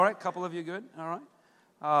All right, a couple of you good? All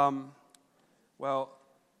right. Well,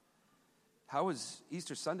 how was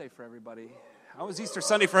Easter Sunday for everybody? How was Easter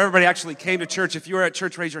Sunday for everybody actually came to church? If you were at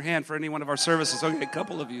church, raise your hand for any one of our services. Okay, a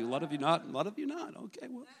couple of you. A lot of you not. A lot of you not. Okay,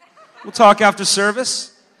 well, we'll talk after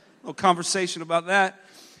service. A little conversation about that.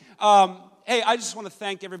 Hey, I just want to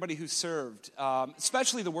thank everybody who served,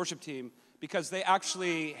 especially the worship team, because they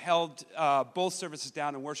actually held both services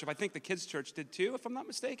down in worship. I think the kids' church did too, if I'm not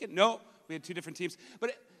mistaken. No, we had two different teams.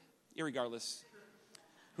 But irregardless,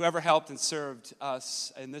 whoever helped and served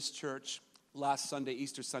us in this church last Sunday,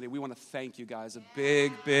 Easter Sunday, we want to thank you guys. A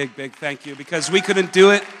big, big, big thank you, because we couldn't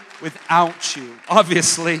do it without you.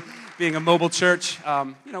 Obviously, being a mobile church,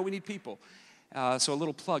 we need people. So a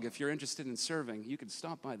little plug, if you're interested in serving, you can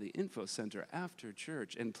stop by the info center after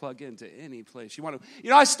church and plug into any place you want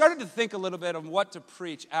to. I started to think a little bit of what to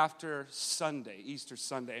preach after Sunday, Easter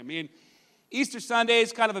Sunday. I mean, Easter Sunday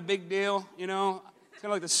is kind of a big deal, It's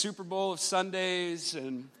kind of like the Super Bowl of Sundays.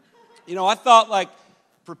 And, I thought like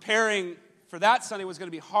preparing for that Sunday was going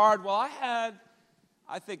to be hard. Well, I had,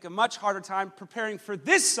 I think, a much harder time preparing for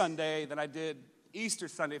this Sunday than I did Easter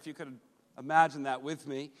Sunday, if you could imagine that with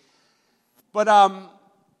me. But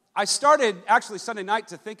I started, actually, Sunday night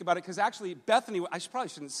to think about it, because actually Bethany, probably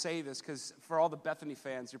shouldn't say this, because for all the Bethany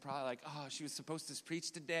fans, you're probably like, oh, she was supposed to preach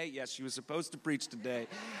today? Yes, she was supposed to preach today.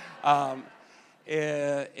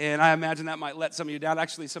 And I imagine that might let some of you down.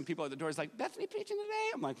 Actually, some people at the door is like, Bethany preaching today?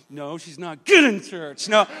 I'm like, no, she's not good in church.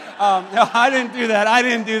 No, I didn't do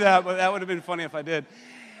that, but that would have been funny if I did.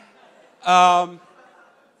 I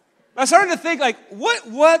started to think, like,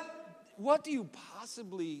 what do you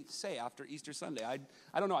possibly say after Easter Sunday?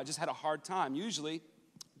 I don't know. I just had a hard time. Usually,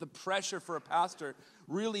 the pressure for a pastor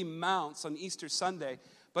really mounts on Easter Sunday.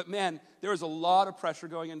 But man, there was a lot of pressure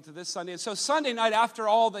going into this Sunday. And so Sunday night, after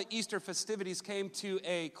all the Easter festivities came to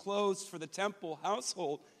a close for the Temple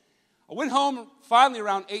household, I went home finally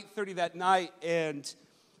around 8:30 that night and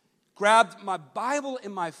grabbed my Bible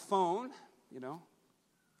and my phone. I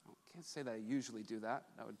can't say that I usually do that.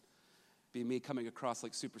 That would be me coming across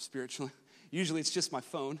like super spiritual. Usually it's just my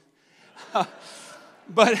phone.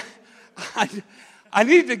 But I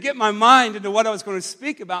needed to get my mind into what I was going to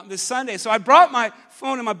speak about this Sunday. So I brought my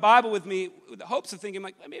phone and my Bible with me with the hopes of thinking,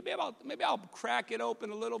 like, maybe I'll crack it open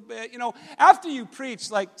a little bit. After you preach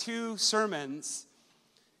like two sermons,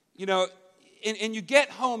 and you get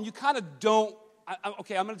home, you kind of don't,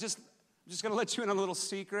 I'm just going to let you in on a little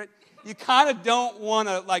secret. You kind of don't want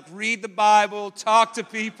to like read the Bible, talk to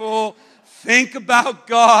people, think about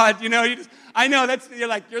God. I know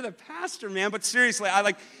you're the pastor, man. But seriously,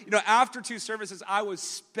 after two services, I was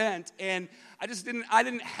spent, and I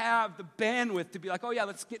didn't have the bandwidth to be like, oh yeah,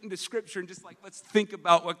 let's get into Scripture and just like let's think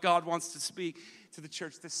about what God wants to speak to the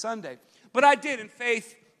church this Sunday. But I did in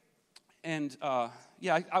faith, and I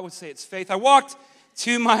would say it's faith. I walked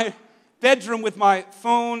to my bedroom with my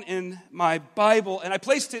phone and my Bible, and I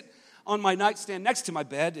placed it on my nightstand next to my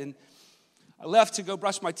bed, and I left to go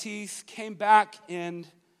brush my teeth, came back, and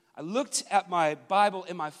I looked at my Bible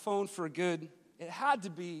and my phone for it had to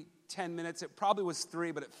be 10 minutes. It probably was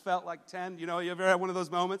 3, but it felt like 10. You ever had one of those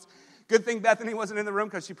moments? Good thing Bethany wasn't in the room,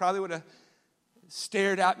 because she probably would have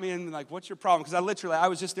stared at me and like, what's your problem? Because I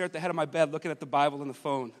was just there at the head of my bed looking at the Bible and the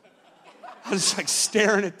phone. I was just like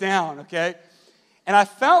staring it down, okay? And I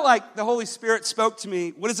felt like the Holy Spirit spoke to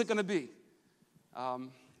me, what is it going to be?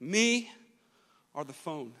 Me or the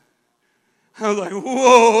phone? I was like,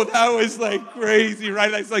 whoa, that was like crazy,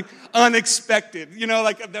 right? That's like unexpected.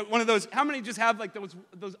 One of those, how many just have like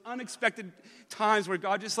those unexpected times where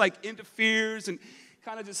God just like interferes and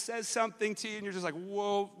kind of just says something to you and you're just like,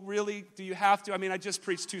 whoa, really? Do you have to? I just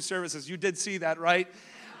preached 2 services. You did see that, right?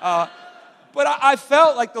 But I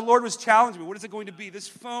felt like the Lord was challenging me. What is it going to be, this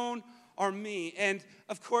phone or me? And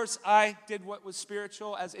of course, I did what was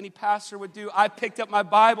spiritual, as any pastor would do. I picked up my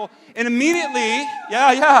Bible and immediately,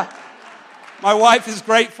 my wife is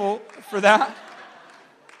grateful for that.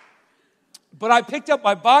 But I picked up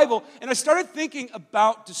my Bible and I started thinking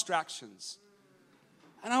about distractions.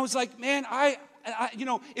 And I was like, man,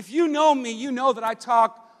 if you know me, you know that I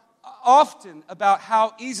talk often about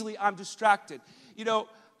how easily I'm distracted. In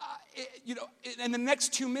the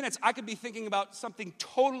next 2 minutes, I could be thinking about something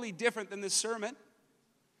totally different than this sermon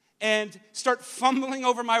and start fumbling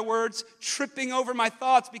over my words, tripping over my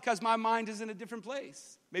thoughts because my mind is in a different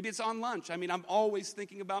place. Maybe it's on lunch. I'm always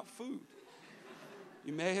thinking about food.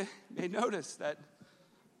 You may notice that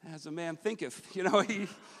as a man thinketh, he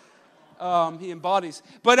embodies.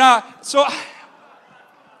 But so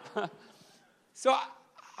I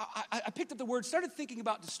picked up the word, started thinking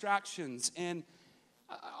about distractions, and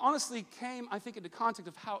honestly came, I think, into contact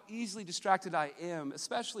of how easily distracted I am,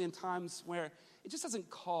 especially in times where it just doesn't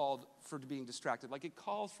call for being distracted. Like, it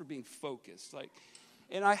calls for being focused.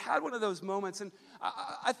 And I had one of those moments, and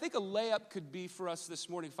I think a layup could be for us this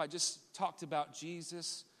morning if I just talked about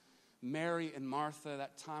Jesus, Mary, and Martha,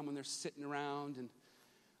 that time when they're sitting around and,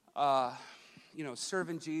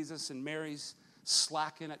 serving Jesus, and Mary's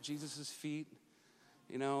slacking at Jesus' feet,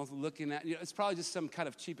 looking at, it's probably just some kind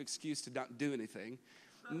of cheap excuse to not do anything.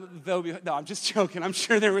 No, I'm just joking. I'm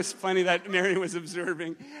sure there was plenty that Mary was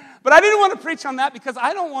observing. But I didn't want to preach on that because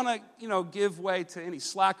I don't want to, give way to any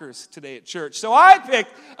slackers today at church. So I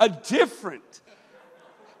picked a different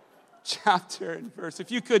chapter and verse.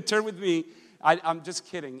 If you could turn with me, I'm just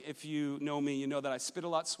kidding. If you know me, you know that I spit a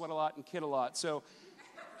lot, sweat a lot, and kid a lot. So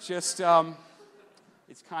just,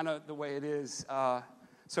 it's kind of the way it is.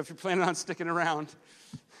 So if you're planning on sticking around,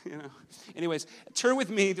 Anyways, turn with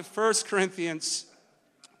me to 1 Corinthians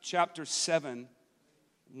chapter 7,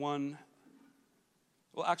 1.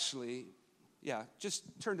 Well, actually, just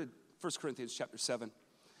turn to 1 Corinthians chapter 7.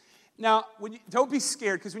 Now, don't be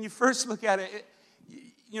scared, because when you first look at it,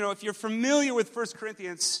 if you're familiar with 1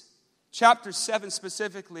 Corinthians chapter 7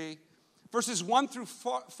 specifically, verses 1 through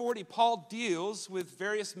 40, Paul deals with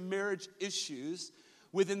various marriage issues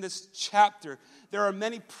within this chapter. There are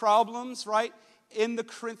many problems, right, in the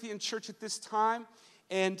Corinthian church at this time,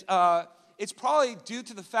 and it's probably due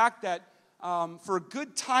to the fact that for a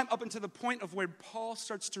good time up until the point of where Paul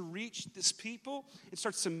starts to reach this people and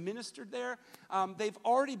starts to minister there, they've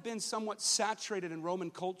already been somewhat saturated in Roman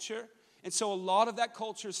culture, and so a lot of that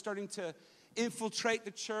culture is starting to infiltrate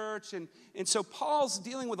the church, and so Paul's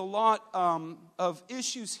dealing with a lot of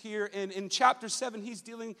issues here, and in chapter 7 he's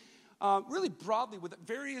dealing really broadly with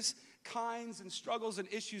various kinds and struggles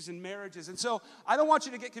and issues in marriages. And so I don't want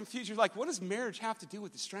you to get confused. You're like, what does marriage have to do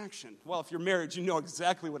with distraction? Well, if you're married, you know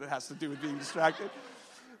exactly what it has to do with being distracted.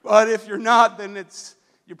 But if you're not, then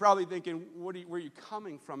you're probably thinking, where are you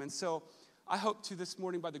coming from? And so I hope to this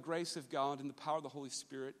morning, by the grace of God and the power of the Holy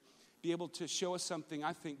Spirit, be able to show us something,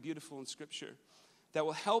 I think, beautiful in Scripture that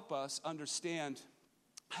will help us understand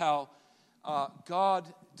how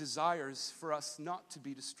God desires for us not to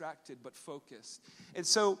be distracted, but focused. And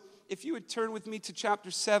so if you would turn with me to chapter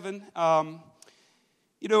 7,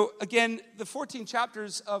 again, the 14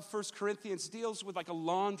 chapters of 1 Corinthians deals with like a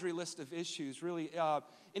laundry list of issues, really.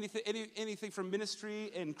 Anything from ministry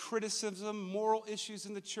and criticism, moral issues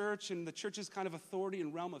in the church, and the church's kind of authority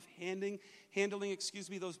and realm of handling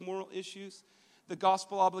those moral issues, the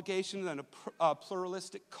gospel obligation and a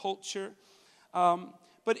pluralistic culture.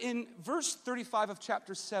 But in verse 35 of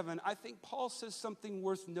chapter 7, I think Paul says something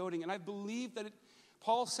worth noting, and I believe that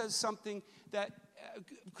Paul says something that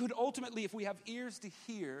could ultimately, if we have ears to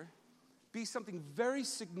hear, be something very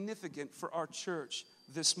significant for our church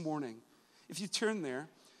this morning. If you turn there,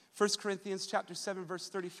 1 Corinthians chapter 7, verse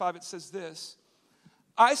 35, it says this: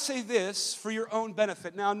 I say this for your own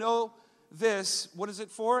benefit. Now, know this, what is it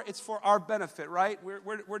for? It's for our benefit, right?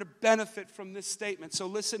 We're to benefit from this statement. So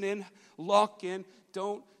listen in, lock in,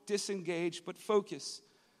 don't disengage, but focus.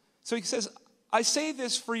 So he says, I say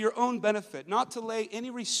this for your own benefit, not to lay any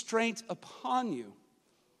restraint upon you,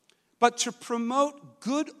 but to promote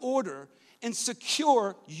good order and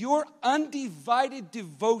secure your undivided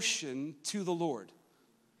devotion to the Lord.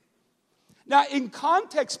 Now, in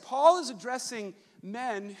context, Paul is addressing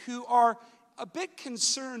men who are a bit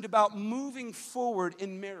concerned about moving forward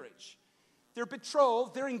in marriage. They're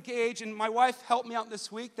betrothed, they're engaged, and my wife helped me out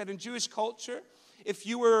this week that in Jewish culture, if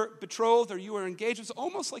you were betrothed or you were engaged, it was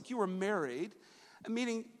almost like you were married,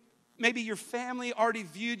 meaning maybe your family already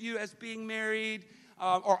viewed you as being married,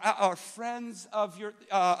 or friends of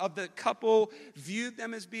the couple viewed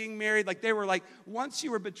them as being married. Like they were like, once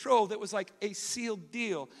you were betrothed, it was like a sealed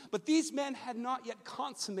deal. But these men had not yet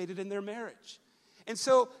consummated in their marriage. And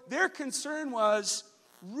so their concern was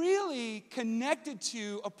really connected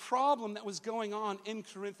to a problem that was going on in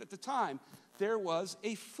Corinth at the time. There was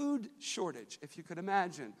a food shortage, if you could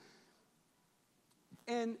imagine.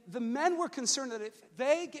 And the men were concerned that if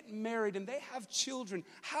they get married and they have children,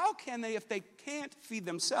 how can they, if they can't feed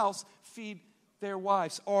themselves, feed their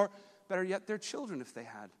wives? Or better yet, their children if they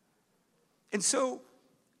had. And so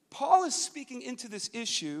Paul is speaking into this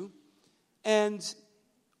issue, and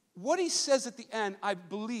what he says at the end, I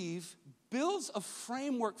believe, builds a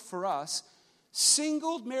framework for us,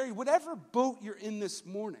 single, married, whatever boat you're in this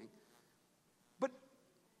morning. But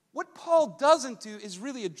what Paul doesn't do is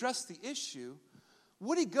really address the issue.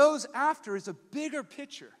 What he goes after is a bigger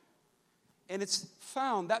picture. And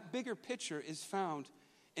that bigger picture is found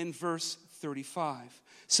in verse 35.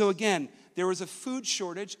 So again, there was a food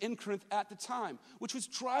shortage in Corinth at the time, which was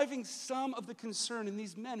driving some of the concern in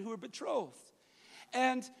these men who were betrothed.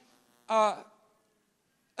 And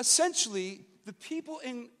essentially, the people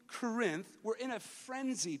in Corinth were in a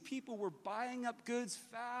frenzy. People were buying up goods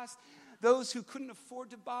fast. Those who couldn't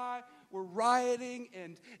afford to buy were rioting,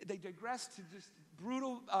 and they digressed to just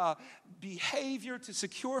brutal behavior to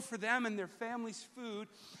secure for them and their families food.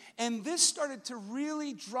 And this started to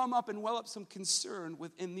really drum up and well up some concern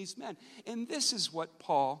within these men. And this is what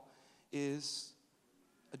Paul is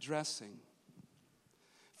addressing.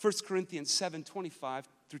 1 Corinthians 7:25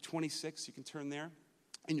 through 26, you can turn there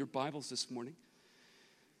in your Bibles this morning.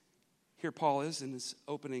 Here Paul is in his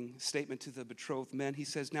opening statement to the betrothed men. He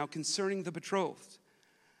says, "Now concerning the betrothed,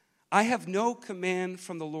 I have no command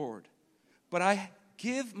from the Lord, but I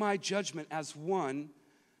give my judgment as one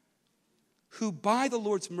who by the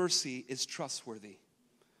Lord's mercy is trustworthy.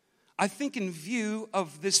 I think in view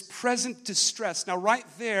of this present distress." Now right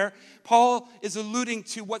there, Paul is alluding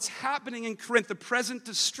to what's happening in Corinth. The present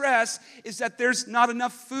distress is that there's not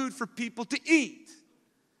enough food for people to eat.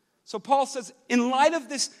 So Paul says, in light of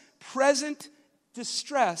this present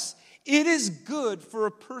distress, it is good for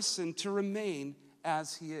a person to remain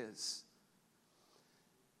as he is.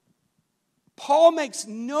 Paul makes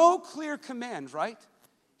no clear command, right?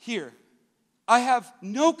 Here, I have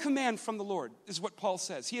no command from the Lord, is what Paul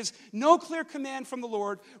says. He has no clear command from the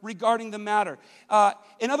Lord regarding the matter.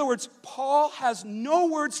 In other words, Paul has no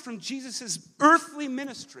words from Jesus' earthly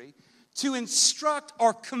ministry to instruct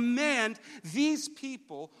or command these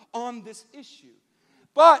people on this issue.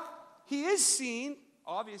 But he is seen,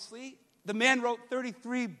 obviously, the man wrote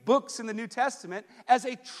 33 books in the New Testament, as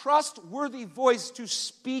a trustworthy voice to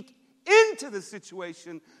speak into the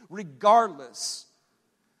situation regardless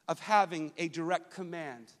of having a direct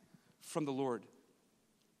command from the Lord.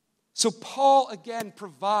 So Paul again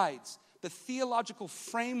provides the theological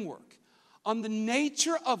framework on the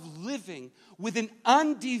nature of living with an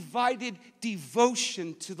undivided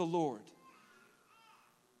devotion to the Lord.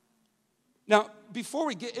 Now, before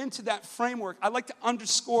we get into that framework, I'd like to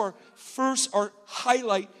underscore first or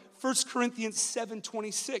highlight 1 Corinthians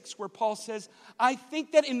 7:26, where Paul says, "I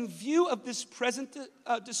think that in view of this present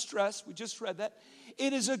distress," we just read that,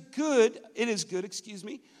 it is good,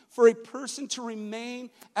 for a person to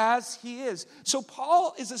remain as he is." So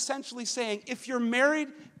Paul is essentially saying, if you're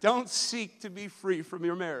married, don't seek to be free from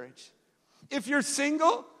your marriage. If you're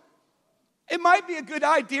single, it might be a good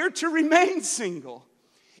idea to remain single.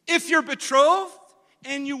 If you're betrothed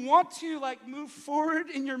and you want to move forward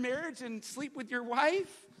in your marriage and sleep with your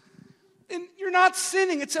wife, then you're not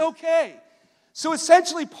sinning. It's okay. So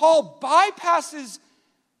essentially, Paul bypasses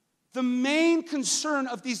the main concern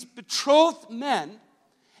of these betrothed men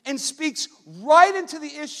and speaks right into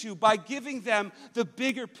the issue by giving them the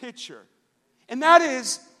bigger picture. And that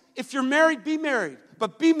is, if you're married, be married,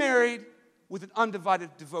 but be married with an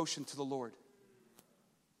undivided devotion to the Lord.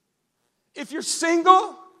 If you're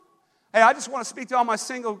single, hey, I just want to speak to all my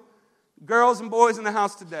single girls and boys in the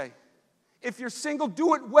house today. If you're single,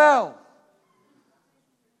 do it well.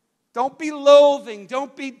 Don't be loathing.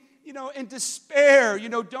 Don't be, in despair.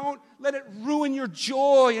 Don't let it ruin your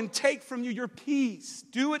joy and take from you your peace.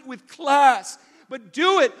 Do it with class, but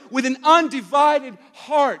do it with an undivided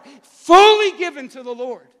heart, fully given to the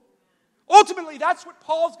Lord. Ultimately, that's what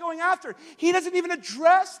Paul's going after. He doesn't even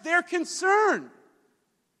address their concern.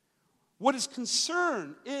 What his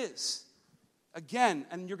concern is, again,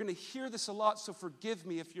 and you're going to hear this a lot, so forgive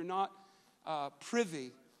me if you're not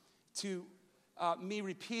privy to me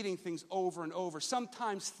repeating things over and over.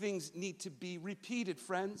 Sometimes things need to be repeated,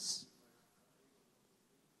 friends.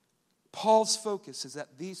 Paul's focus is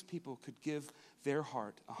that these people could give their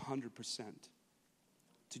heart 100%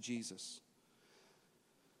 to Jesus.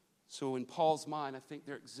 So in Paul's mind, I think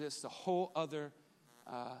there exists a whole other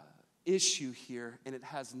issue here, and it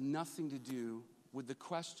has nothing to do with the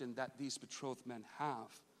question that these betrothed men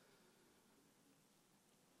have.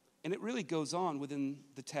 And it really goes on within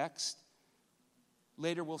the text.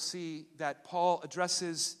 Later we'll see that Paul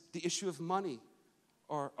addresses the issue of money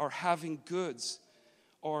or having goods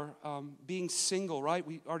or being single, right?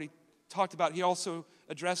 We already talked about it. He also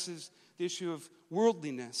addresses the issue of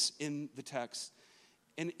worldliness in the text.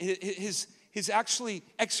 And his actually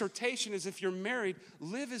exhortation is, if you're married,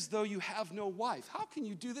 live as though you have no wife. How can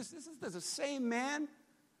you do this? This is the same man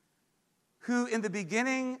who in the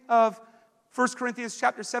beginning of 1 Corinthians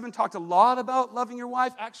chapter 7 talked a lot about loving your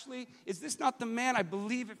wife. Actually, is this not the man, I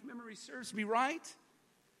believe, if memory serves me right,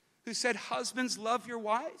 who said, husbands, love your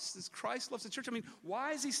wives as Christ loves the church? I mean,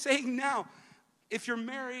 why is he saying now, if you're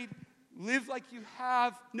married, Live like you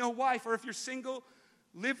have no wife. Or if you're single,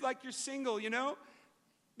 live like you're single,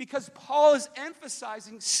 Because Paul is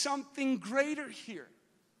emphasizing something greater here.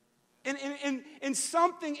 And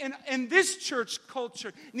something in this church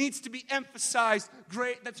culture needs to be emphasized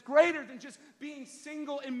that's greater than just being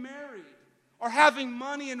single and married or having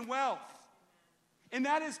money and wealth. And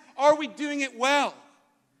that is, are we doing it well?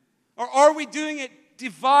 Or are we doing it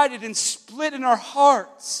divided and split in our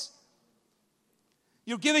hearts?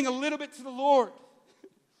 Giving a little bit to the Lord.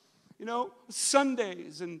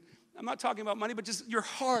 Sundays, and I'm not talking about money, but just your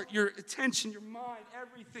heart, your attention, your mind,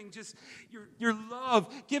 everything, just your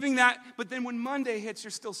love, giving that. But then when Monday hits,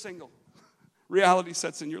 you're still single. Reality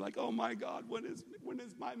sets in. You're like, oh my God, when is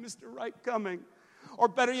my Mr. Right coming? Or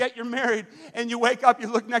better yet, you're married, and you wake up, you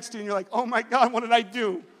look next to you, and you're like, oh my God, what did I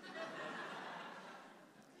do?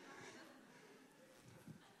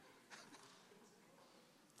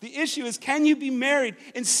 The issue is, can you be married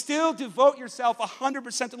and still devote yourself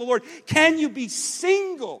 100% to the Lord? Can you be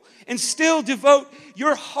single and still devote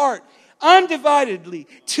your heart undividedly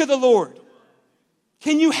to the Lord?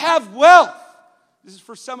 Can you have wealth? This is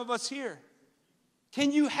for some of us here.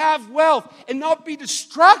 Can you have wealth and not be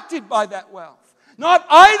distracted by that wealth? Not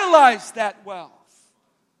idolize that wealth?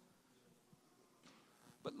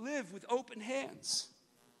 But live with open hands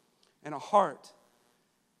and a heart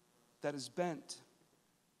that is bent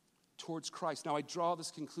towards Christ. Now I draw this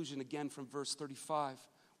conclusion again from verse 35,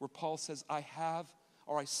 where Paul says, I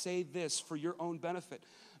say this for your own benefit,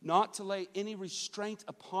 not to lay any restraint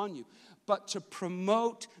upon you, but to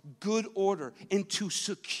promote good order and to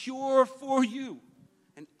secure for you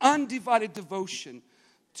an undivided devotion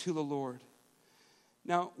to the Lord.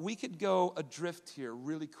 Now, we could go adrift here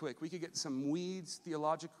really quick. We could get some weeds,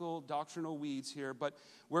 theological, doctrinal weeds here, but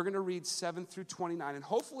we're going to read 7 through 29, and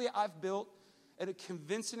hopefully I've built at a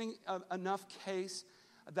convincing enough case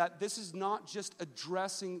that this is not just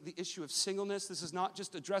addressing the issue of singleness. This is not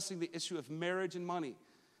just addressing the issue of marriage and money.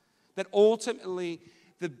 That ultimately,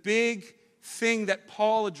 the big thing that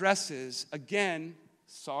Paul addresses, again,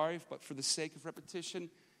 sorry, but for the sake of repetition,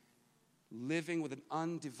 living with an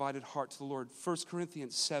undivided heart to the Lord. 1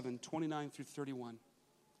 Corinthians 7, 29 through 31.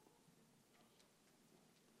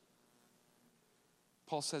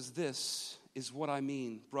 Paul says, this is what I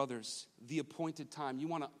mean, brothers, the appointed time. You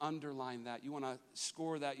want to underline that. You want to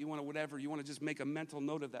score that. You want to whatever. You want to just make a mental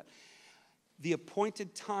note of that. The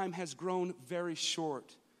appointed time has grown very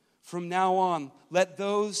short. From now on, let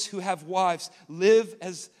those who have wives live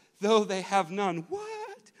as though they have none.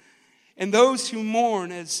 What? And those who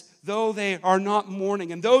mourn as though they are not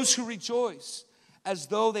mourning. And those who rejoice as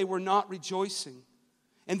though they were not rejoicing.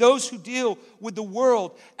 And those who deal with the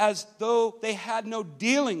world as though they had no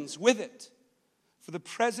dealings with it. For the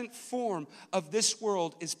present form of this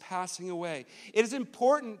world is passing away. It is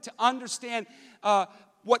important to understand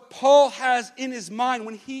what Paul has in his mind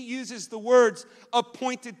when he uses the words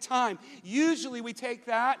appointed time. Usually we take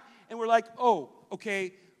that and we're like, oh,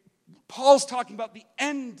 okay, Paul's talking about the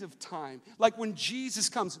end of time, like when Jesus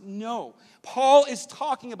comes. No, Paul is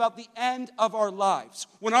talking about the end of our lives,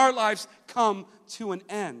 when our lives come to an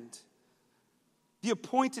end. The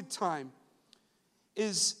appointed time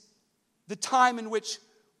is the time in which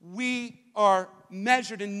we are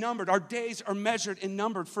measured and numbered. Our days are measured and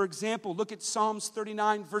numbered. For example, look at Psalms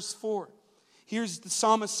 39, verse 4. Here's the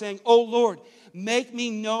psalmist saying, O Lord, make me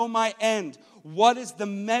know my end. What is the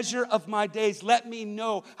measure of my days? Let me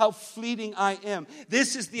know how fleeting I am.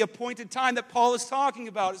 This is the appointed time that Paul is talking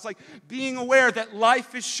about. It's like being aware that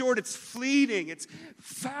life is short. It's fleeting. It's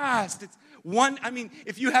fast.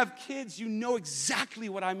 If you have kids, you know exactly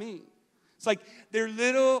what I mean. It's like they're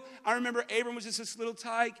little. I remember Abram was just this little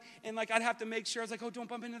tyke, and like I'd have to make sure. I was like, oh, don't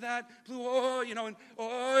bump into that. Blue,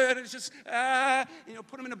 and it's just,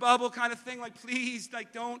 put him in a bubble kind of thing. Like, please,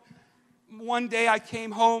 like, don't. One day I came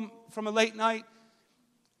home from a late night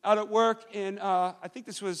out at work, and I think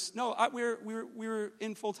this was, we were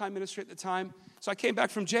in full-time ministry at the time. So I came back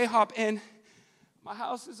from J-Hop, and my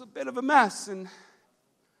house is a bit of a mess, and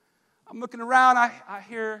I'm looking around. I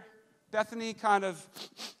hear Bethany kind of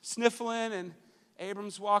sniffling, and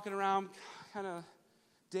Abram's walking around kind of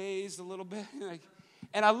dazed a little bit.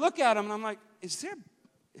 And I look at him, and I'm like, is there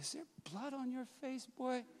blood on your face,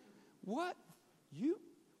 boy? What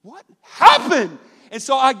happened? And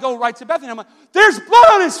so I go right to Bethany. I'm like, there's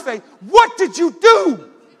blood on his face. What did you do?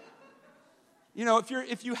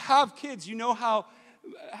 If you have kids, you know how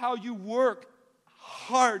you work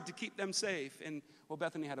hard to keep them safe. And well,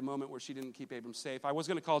 Bethany had a moment where she didn't keep Abram safe. I was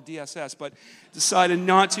going to call DSS, but decided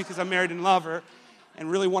not to because I'm married and love her and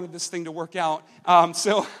really wanted this thing to work out.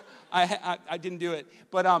 So I didn't do it.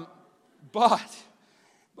 But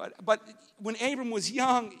But when Abram was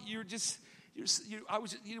young, you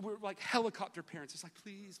were like helicopter parents. It's like,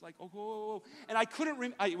 please, like, oh. And I couldn't,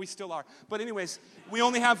 we still are. But anyways, we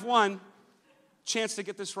only have one chance to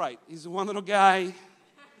get this right. He's one little guy.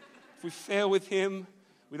 If we fail with him,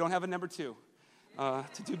 we don't have a number two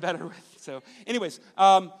to do better with. So anyways,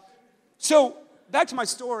 so back to my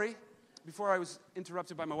story before I was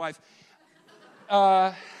interrupted by my wife.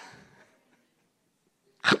 Sorry.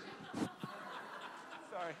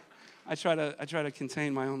 I try to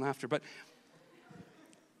contain my own laughter, but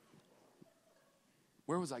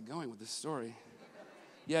where was I going with this story?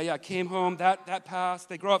 Yeah, came home, that passed,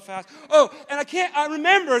 they grow up fast. Oh, and I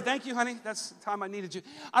remember, thank you, honey, that's the time I needed you.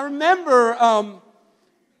 I remember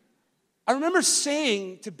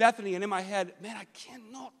saying to Bethany, and in my head, man, I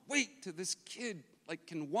cannot wait till this kid, like,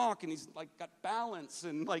 can walk, and he's, like, got balance,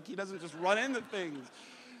 and, like, he doesn't just run into things.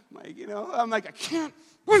 Like, I'm like, I can't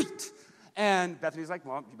wait. And Bethany's like,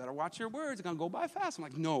 well, you better watch your words. It's going to go by fast. I'm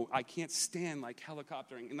like, no, I can't stand, like,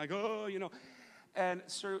 helicoptering. And like, And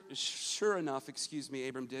sure enough,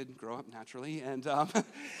 Abram did grow up naturally. And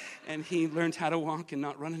and he learned how to walk and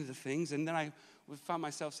not run into things. And then I found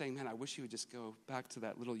myself saying, man, I wish he would just go back to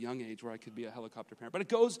that little young age where I could be a helicopter parent. But it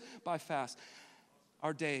goes by fast.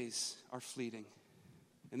 Our days are fleeting.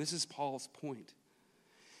 And this is Paul's point.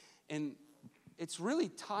 And it's really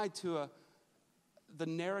tied to the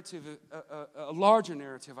narrative, a larger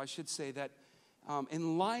narrative, I should say, that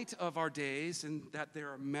in light of our days and that they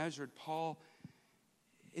are measured, Paul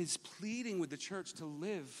is pleading with the church to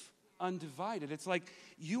live undivided. It's like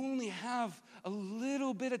you only have a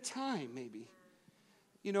little bit of time, maybe.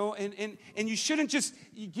 And you shouldn't just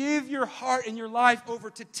give your heart and your life over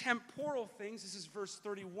to temporal things. This is verse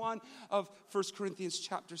 31 of 1 Corinthians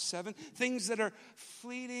chapter 7. Things that are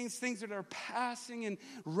fleeting, things that are passing and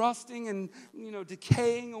rusting and,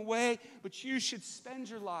 decaying away. But you should spend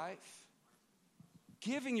your life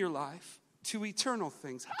giving your life to eternal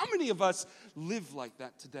things. How many of us live like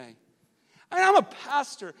that today? I'm a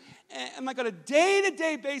pastor, and like on a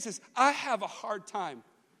day-to-day basis, I have a hard time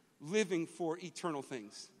living for eternal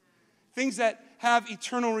things that have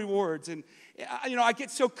eternal rewards. And I get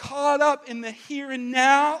so caught up in the here and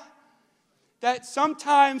now that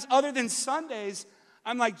sometimes, other than Sundays,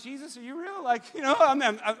 I'm like, Jesus, are you real? Like,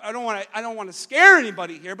 I don't want to scare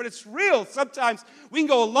anybody here, but it's real. Sometimes we can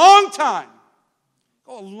go a long time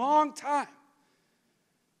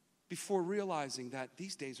before realizing that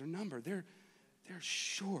these days are numbered. They're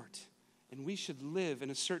short, and we should live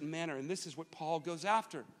in a certain manner. And this is what Paul goes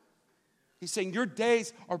after. He's saying your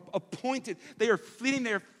days are appointed. They are fleeting.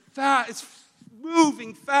 They are fast. It's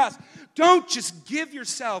moving fast. Don't just give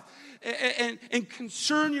yourself and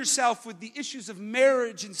concern yourself with the issues of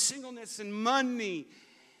marriage and singleness and money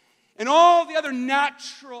and all the other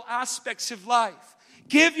natural aspects of life.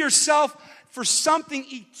 Give yourself for something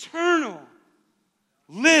eternal.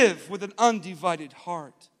 Live with an undivided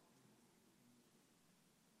heart.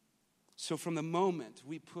 So from the moment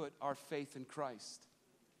we put our faith in Christ,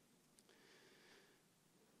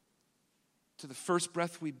 to the first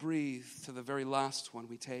breath we breathe, to the very last one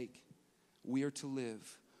we take, we are to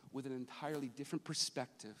live with an entirely different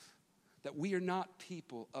perspective, that we are not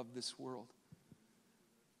people of this world.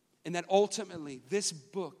 And that ultimately this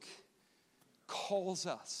book calls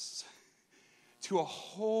us to a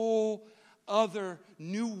whole other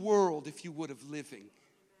new world, if you would, of living.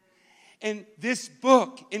 And this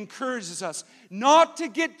book encourages us not to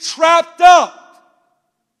get trapped up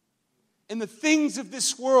in the things of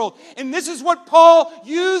this world. And this is what Paul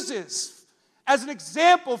uses as an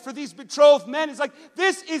example for these betrothed men. It's like,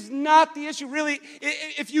 this is not the issue, really.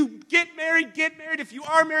 If you get married, get married. If you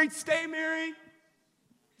are married, stay married.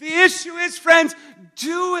 The issue is, friends,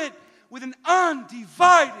 do it with an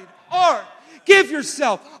undivided heart. Give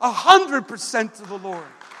yourself 100% to the Lord.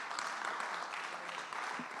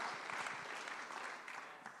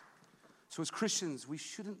 So as Christians, we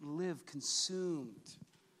shouldn't live consumed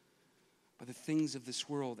by the things of this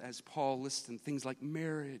world, as Paul lists them, things like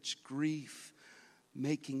marriage, grief,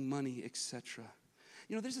 making money, etc.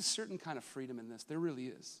 There's a certain kind of freedom in this. There really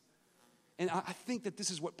is. And I think that this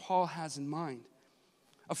is what Paul has in mind.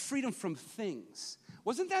 A freedom from things.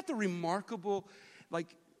 Wasn't that the remarkable,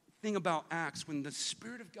 thing about Acts, when the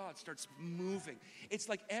Spirit of God starts moving? It's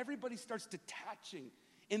like everybody starts detaching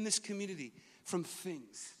in this community from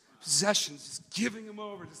things. Possessions, just giving them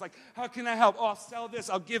over. Just like, how can I help? Oh, I'll sell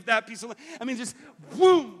this. I'll give that piece of land. Just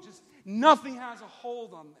boom, just nothing has a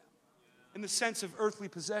hold on them in the sense of earthly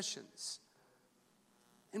possessions.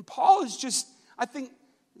 And Paul is just, I think,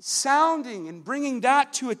 sounding and bringing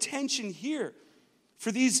that to attention here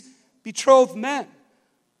for these betrothed men.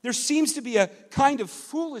 There seems to be a kind of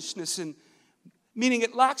foolishness, meaning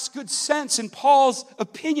it lacks good sense in Paul's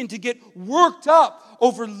opinion to get worked up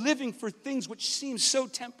over living for things which seem so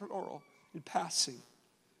temporal and passing.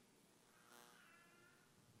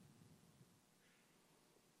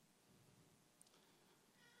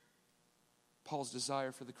 Paul's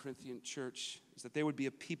desire for the Corinthian church is that they would be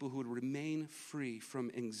a people who would remain free from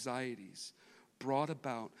anxieties brought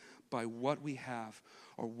about by what we have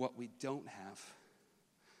or what we don't have.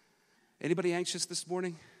 Anybody anxious this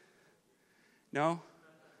morning? No?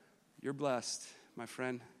 You're blessed, my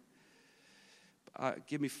friend.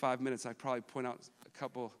 Give me 5 minutes. I'd probably point out a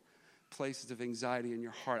couple places of anxiety in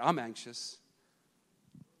your heart. I'm anxious.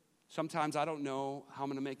 Sometimes I don't know how I'm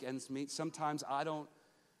going to make ends meet. Sometimes I don't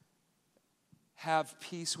have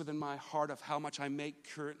peace within my heart of how much I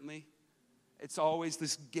make currently. It's always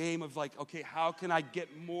this game of like, okay, how can I get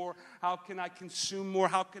more? How can I consume more?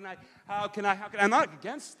 How can I? I'm not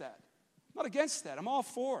against that. I'm not against that. I'm all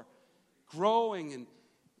for growing and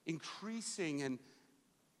increasing and,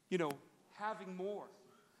 having more.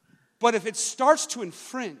 But if it starts to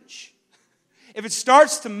infringe, if it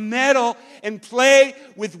starts to meddle and play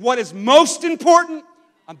with what is most important,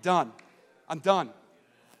 I'm done.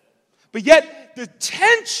 But yet, the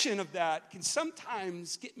tension of that can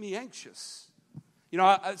sometimes get me anxious.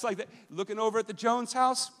 It's like that, looking over at the Jones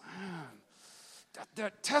house. Man,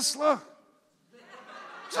 that Tesla.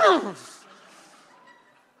 I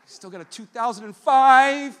still got a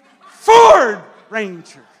 2005 Ford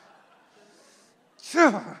Ranger.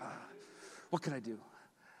 What can I do?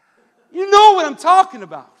 You know what I'm talking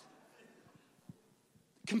about.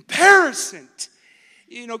 Comparison.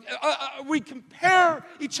 We compare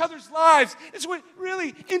each other's lives. It's what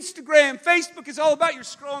really Instagram, Facebook is all about. You're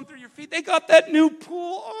scrolling through your feed. They got that new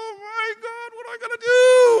pool. Oh my God, what am I going to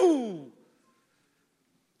do?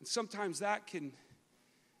 And sometimes that can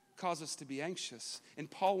cause us to be anxious.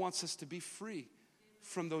 And Paul wants us to be free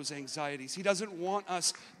from those anxieties. He doesn't want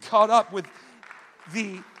us caught up with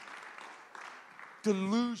the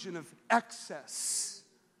delusion of excess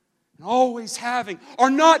and always having or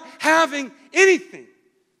not having anything.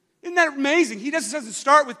 Isn't that amazing? He doesn't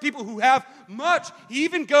start with people who have much. He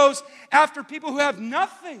even goes after people who have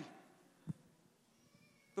nothing.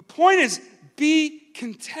 The point is, be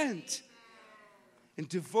content and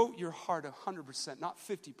devote your heart 100%, not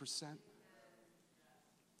 50%,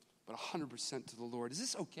 but 100% to the Lord. Is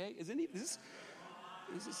this okay? Is this?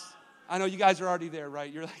 I know you guys are already there,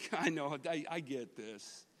 right? You're like, I know, I get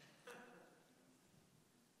this.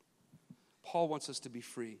 Paul wants us to be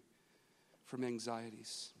free from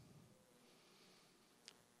anxieties.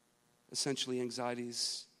 Essentially,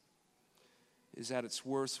 anxieties is at its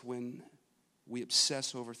worst when we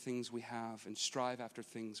obsess over things we have and strive after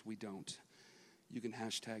things we don't. You can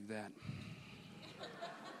hashtag that.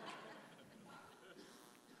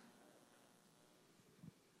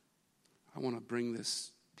 I want to bring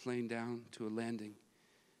this plane down to a landing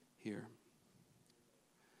here.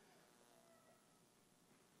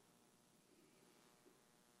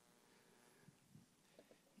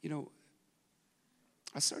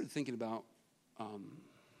 I started thinking about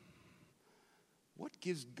what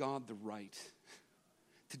gives God the right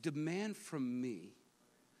to demand from me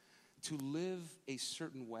to live a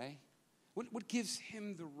certain way? What gives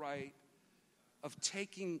him the right of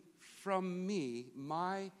taking from me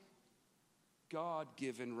my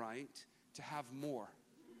God-given right to have more?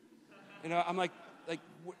 I'm like,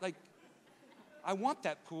 I want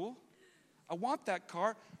that pool. I want that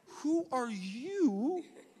car. Who are you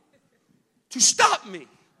to stop me?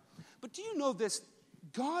 But do you know this?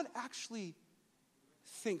 God actually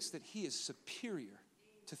thinks that he is superior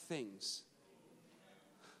to things.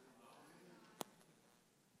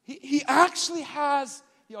 He actually has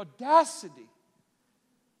the audacity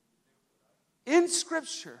in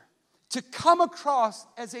Scripture to come across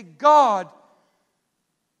as a God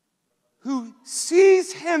who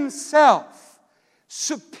sees himself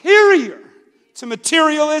superior to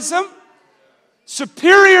materialism,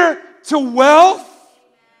 superior to wealth,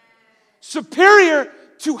 superior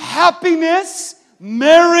to happiness,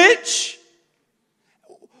 marriage.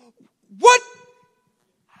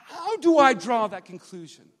 How do I draw that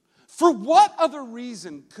conclusion? For what other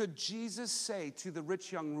reason could Jesus say to the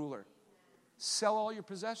rich young ruler, sell all your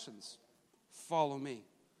possessions, follow me?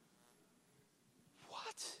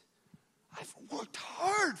 What? I've worked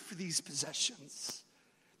hard for these possessions.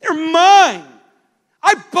 They're mine.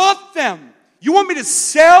 I bought them. You want me to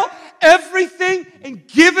sell everything and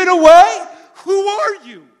give it away? Who are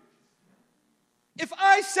you? If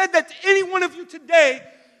I said that to any one of you today,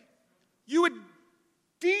 you would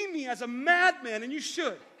deem me as a madman, and you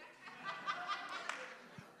should.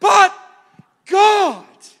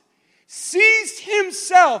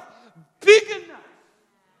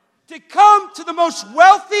 to come to the most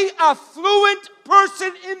wealthy, affluent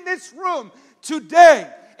person in this room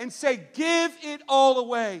today and say, give it all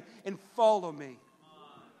away and follow me.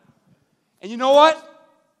 And you know what?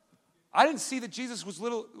 I didn't see that Jesus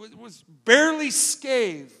was barely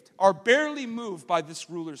scathed or barely moved by this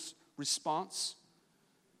ruler's response,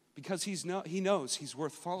 because he knows he's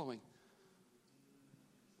worth following.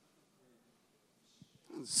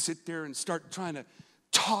 Sit there and start trying to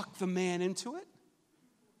talk the man into it.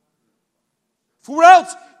 For what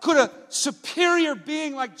else could a superior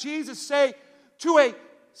being like Jesus say to a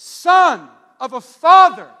son of a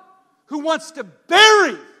father who wants to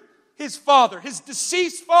bury his father, his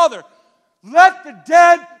deceased father? Let the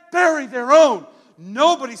dead bury their own.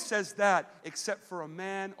 Nobody says that except for a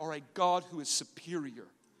man or a God who is superior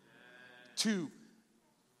to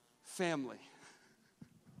family.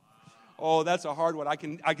 Oh, that's a hard one. I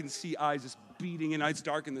can see eyes just beating, and it's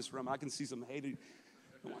dark in this room. I can see some hated.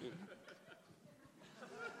 No,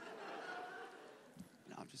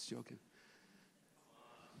 I'm just joking.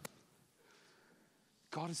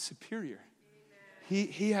 God is superior.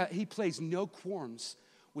 He plays no qualms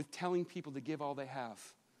with telling people to give all they have.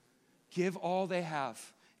 Give all they have.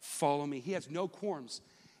 Follow me. He has no qualms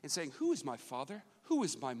in saying, who is my father? Who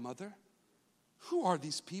is my mother? Who are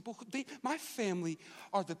these people? My family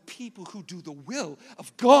are the people who do the will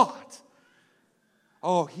of God.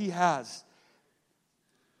 Oh, he has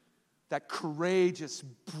that courageous,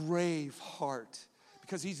 brave heart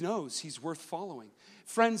because he knows he's worth following.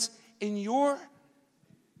 Friends, in your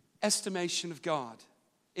estimation of God,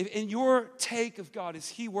 in your take of God, is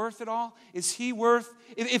he worth it all? Is he worth,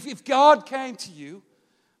 if God came to you,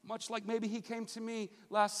 much like maybe he came to me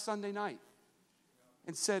last Sunday night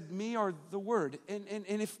and said, me or the word, and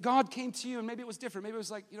if God came to you, and maybe it was different, maybe it was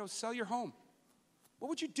like, sell your home. What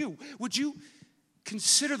would you do? Would you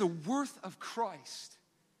consider the worth of Christ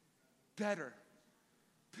better,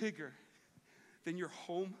 bigger than your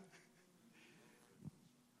home?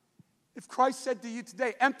 If Christ said to you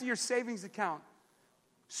today, empty your savings account,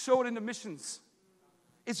 sow it into missions,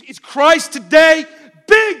 is Christ today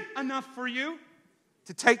big enough for you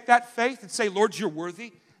to take that faith and say, Lord, you're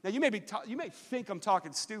worthy? Now, you may think I'm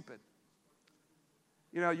talking stupid.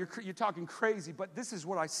 You're talking crazy, but this is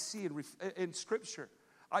what I see in Scripture.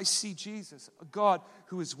 I see Jesus, a God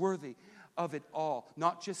who is worthy of it all.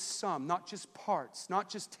 Not just some, not just parts, not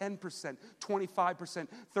just 10%, 25%,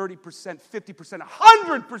 30%, 50%,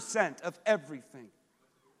 100% of everything.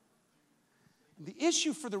 And the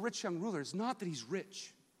issue for the rich young ruler is not that he's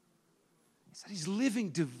rich. It's that he's living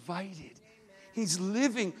divided. He's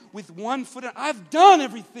living with one foot in. I've done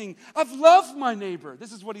everything. I've loved my neighbor.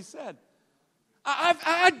 This is what he said.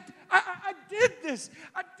 I did this.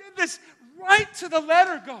 I did this right to the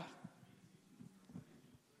letter, God.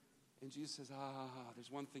 And Jesus says, there's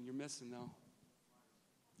one thing you're missing, though.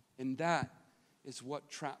 And that is what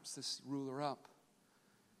traps this ruler up.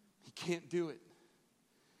 He can't do it.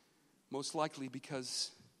 Most likely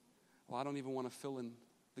because, I don't even want to fill in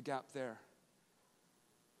the gap there.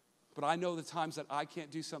 But I know the times that I can't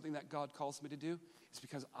do something that God calls me to do is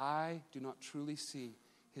because I do not truly see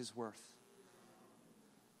his worth.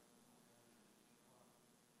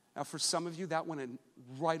 Now, for some of you, that went in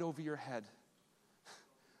right over your head.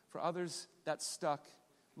 For others, that stuck.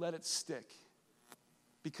 Let it stick.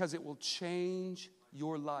 Because it will change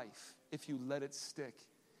your life if you let it stick.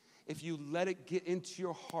 If you let it get into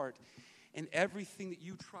your heart, and everything that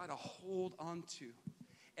you try to hold onto,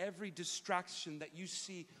 every distraction that you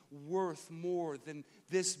see worth more than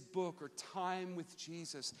this book or time with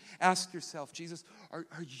Jesus, ask yourself, Jesus, are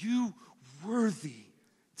you worthy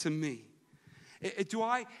to me? Do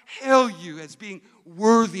I hail you as being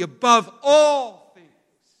worthy above all things?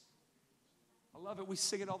 I love it. We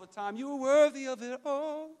sing it all the time. You are worthy of it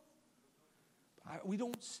all. I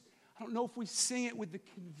don't know if we sing it with the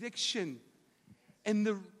conviction and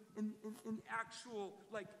the actual,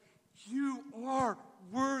 you are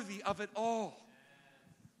worthy of it all.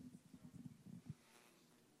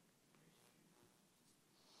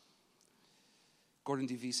 Gordon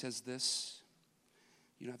DV says this.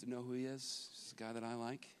 You don't have to know who he is. He's a guy that I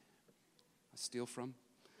like. I steal from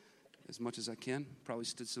as much as I can. Probably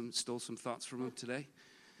stole some thoughts from him today.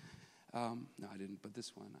 No, I didn't, but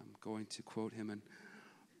this one, I'm going to quote him. And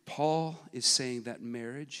Paul is saying that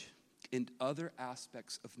marriage and other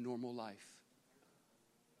aspects of normal life.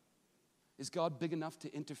 Is God big enough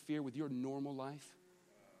to interfere with your normal life?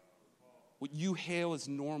 What you hail as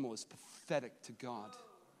normal is pathetic to God.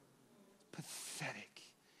 Pathetic.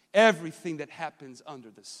 Everything that happens under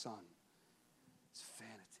the sun is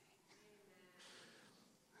vanity.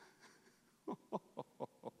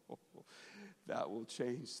 that will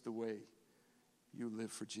change the way you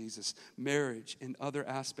live for Jesus. Marriage and other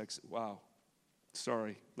aspects. Wow.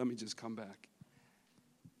 Sorry. Let me just come back.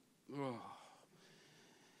 Oh.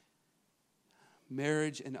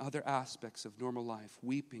 Marriage and other aspects of normal life.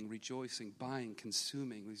 Weeping, rejoicing, buying,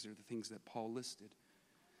 consuming. These are the things that Paul listed.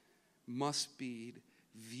 Must be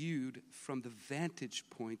viewed from the vantage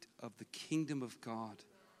point of the kingdom of God.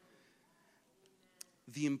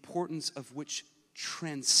 The importance of which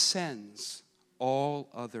transcends all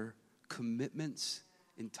other commitments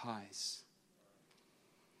and ties.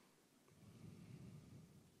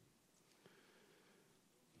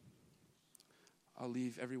 I'll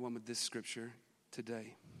leave everyone with this scripture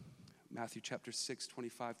today. Matthew chapter 6,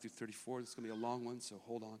 25 through 34. This is going to be a long one, so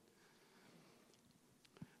hold on.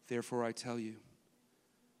 Therefore I tell you,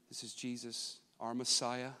 this is Jesus, our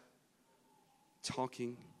Messiah,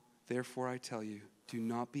 talking. Therefore I tell you, do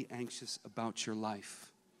not be anxious about your life.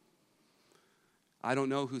 I don't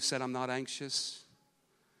know who said I'm not anxious,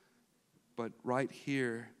 but right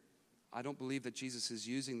here, I don't believe that Jesus is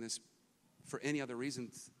using this for any other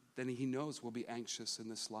reason than he knows we'll be anxious in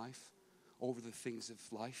this life over the things of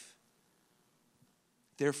life.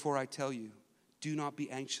 Therefore I tell you, do not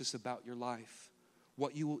be anxious about your life,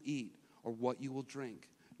 what you will eat or what you will drink,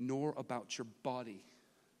 nor about your body.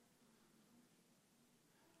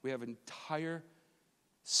 We have entire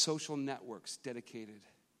social networks dedicated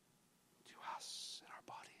to us and our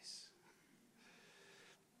bodies.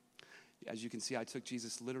 As you can see, I took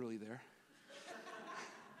Jesus literally there.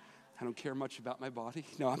 I don't care much about my body.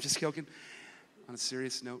 No, I'm just joking. On a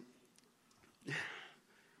serious note,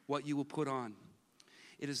 what you will put on.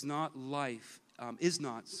 It is not life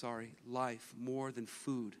more than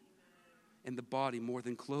food, and the body more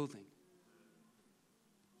than clothing.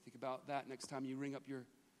 Think about that next time you ring up your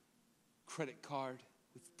credit card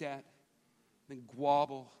with debt, then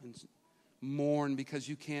gwabble and mourn because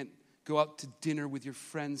you can't go out to dinner with your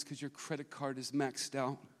friends because your credit card is maxed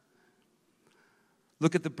out.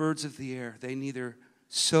 Look at the birds of the air. They neither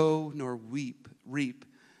sow nor reap,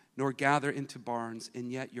 nor gather into barns,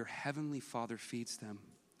 and yet your heavenly Father feeds them.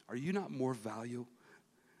 Are you not more value?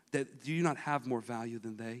 Do you not have more value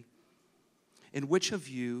than they? And which of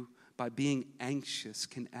you, by being anxious,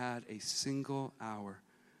 can add a single hour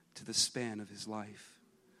to the span of his life?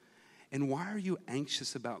 And why are you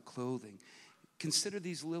anxious about clothing? Consider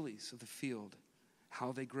these lilies of the field,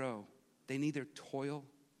 how they grow. They neither toil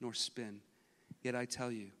nor spin. Yet I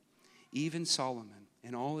tell you, even Solomon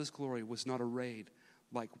in all his glory was not arrayed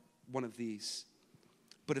like one of these.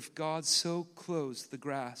 But if God so clothes the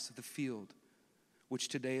grass of the field, which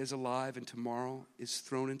today is alive and tomorrow is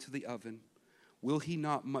thrown into the oven, will he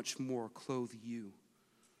not much more clothe you?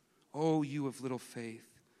 O you of little faith.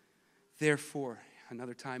 Therefore,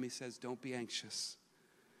 another time he says, don't be anxious,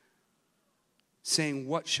 saying,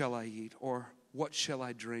 what shall I eat? Or what shall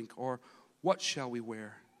I drink? Or what shall we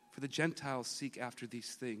wear? For the Gentiles seek after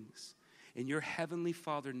these things, and your heavenly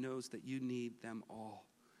Father knows that you need them all.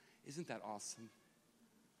 Isn't that awesome?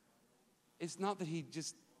 It's not that he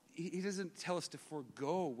doesn't tell us to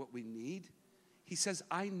forego what we need. He says,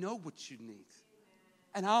 I know what you need,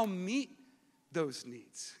 and I'll meet those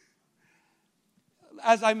needs.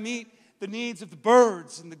 As I meet the needs of the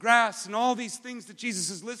birds and the grass and all these things that Jesus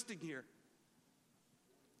is listing here.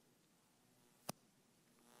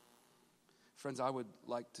 Friends, I would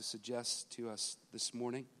like to suggest to us this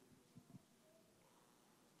morning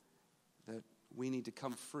that we need to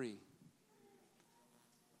come free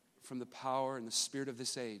from the power and the spirit of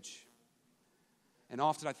this age. And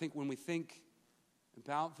often I think when we think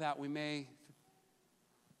about that, we may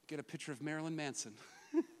get a picture of Marilyn Manson.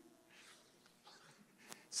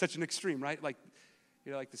 Such an extreme, right? Like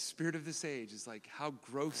the spirit of this age is like, how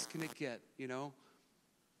gross can it get,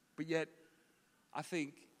 But yet, I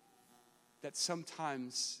think that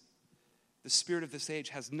sometimes the spirit of this age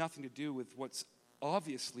has nothing to do with what's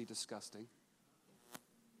obviously disgusting,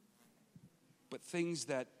 but things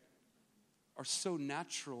that are so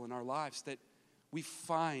natural in our lives that we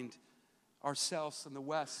find ourselves in the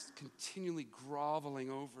West continually groveling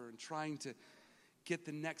over and trying to get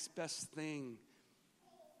the next best thing.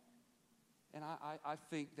 And I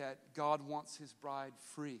think that God wants his bride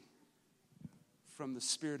free from the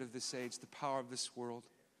spirit of this age, the power of this world.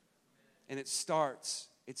 And it starts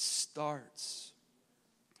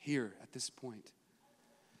here at this point.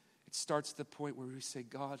 It starts at the point where we say,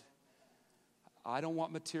 God, I don't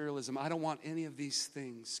want materialism. I don't want any of these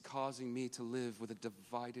things causing me to live with a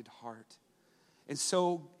divided heart. And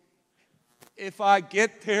so if I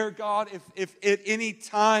get there, God, if at any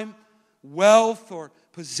time wealth or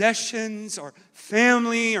possessions or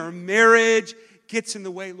family or marriage gets in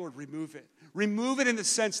the way, Lord, remove it. Remove it in the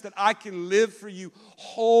sense that I can live for you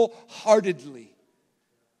wholeheartedly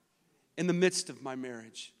in the midst of my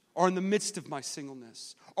marriage, or in the midst of my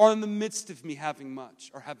singleness, or in the midst of me having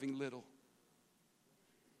much or having little.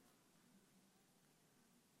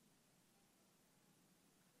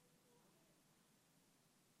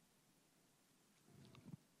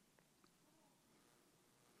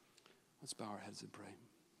 Let's bow our heads and pray.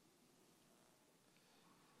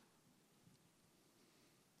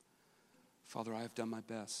 Father, I have done my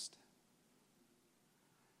best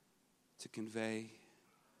to convey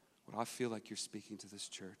what I feel like you're speaking to this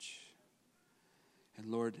church. And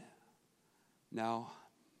Lord, now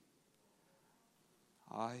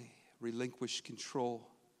I relinquish control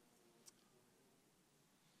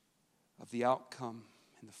of the outcome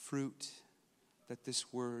and the fruit that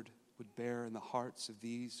this word would bear in the hearts of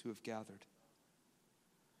these who have gathered.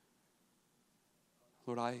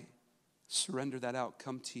 Lord, I surrender that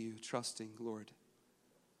outcome to you, trusting, Lord,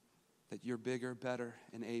 that you're bigger, better,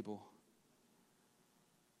 and able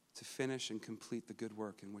to finish and complete the good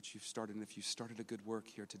work in which you've started. And if you started a good work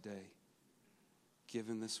here today,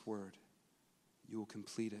 given this word, you will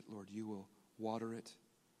complete it, Lord. You will water it,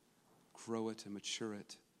 grow it, and mature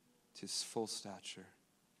it to its full stature.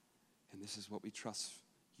 And this is what we trust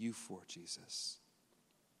you for, Jesus.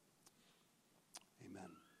 Amen.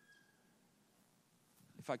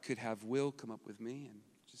 If I could have Will come up with me and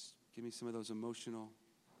just give me some of those emotional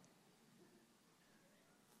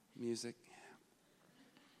music.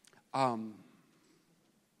 I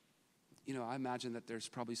imagine that there's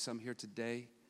probably some here today